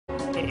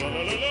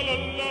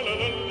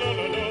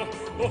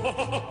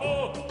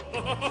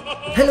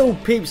Hello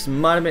peeps,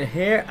 Martin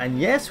here, and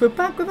yes, we're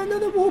back with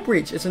another wall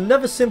breach. It's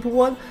another simple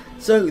one.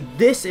 So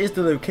this is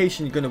the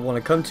location you're going to want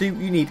to come to.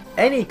 You need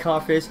any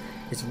car for this.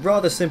 It's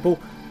rather simple.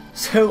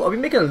 So I've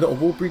been making a lot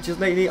of wall breaches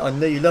lately. I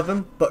know you love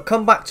them, but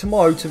come back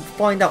tomorrow to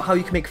find out how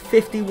you can make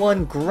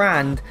 51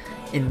 grand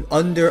in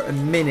under a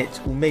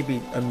minute, or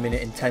maybe a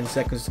minute and 10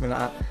 seconds, something like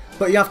that.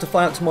 But you have to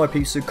find out tomorrow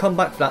peeps, so come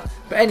back for that.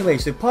 But anyway,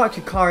 so park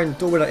your car in the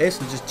doorway like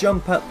this and just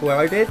jump up where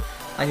I did,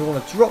 and you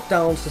want to drop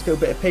down to this little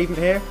bit of pavement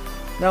here.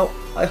 Now,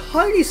 I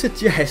highly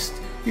suggest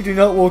you do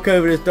not walk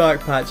over this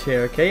dark patch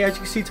here, okay? As you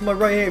can see to my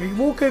right here, if you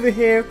walk over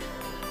here,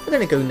 we're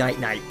going to go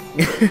night-night.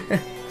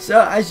 So,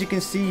 as you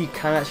can see, you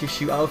can actually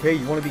shoot out of here.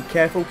 You want to be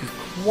careful because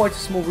it's quite a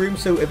small room.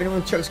 So, if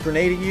anyone chucks a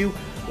grenade at you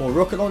or a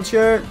rocket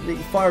launcher, they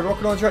fire a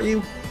rocket launcher at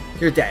you,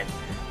 you're dead.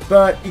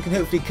 But you can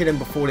hopefully kill them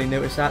before they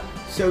notice that.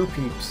 So,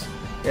 peeps,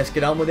 let's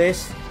get on with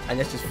this and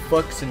let's just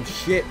fuck some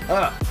shit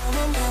up.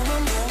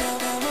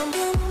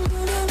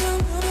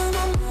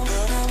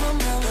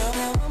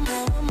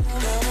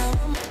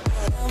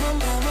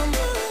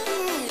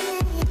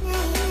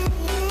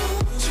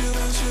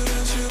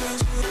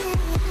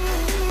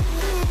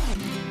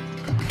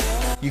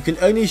 You can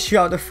only shoot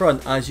out the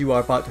front, as you are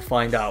about to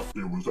find out.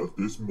 It was at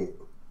this moment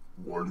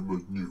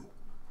Mortimer knew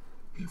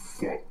he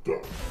fucked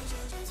up.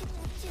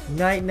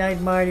 Night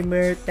night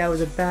Mortimer, that was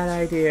a bad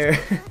idea.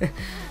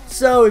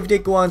 So if you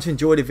did go on to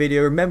enjoy the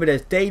video, remember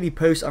there's daily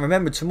posts, and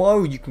remember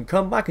tomorrow you can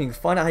come back and you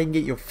can find out how you can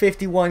get your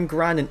 51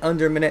 grand in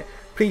under a minute.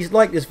 Please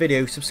like this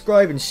video,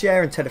 subscribe and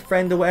share and tell a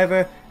friend or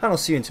whatever, and I'll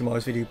see you in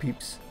tomorrow's video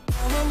peeps.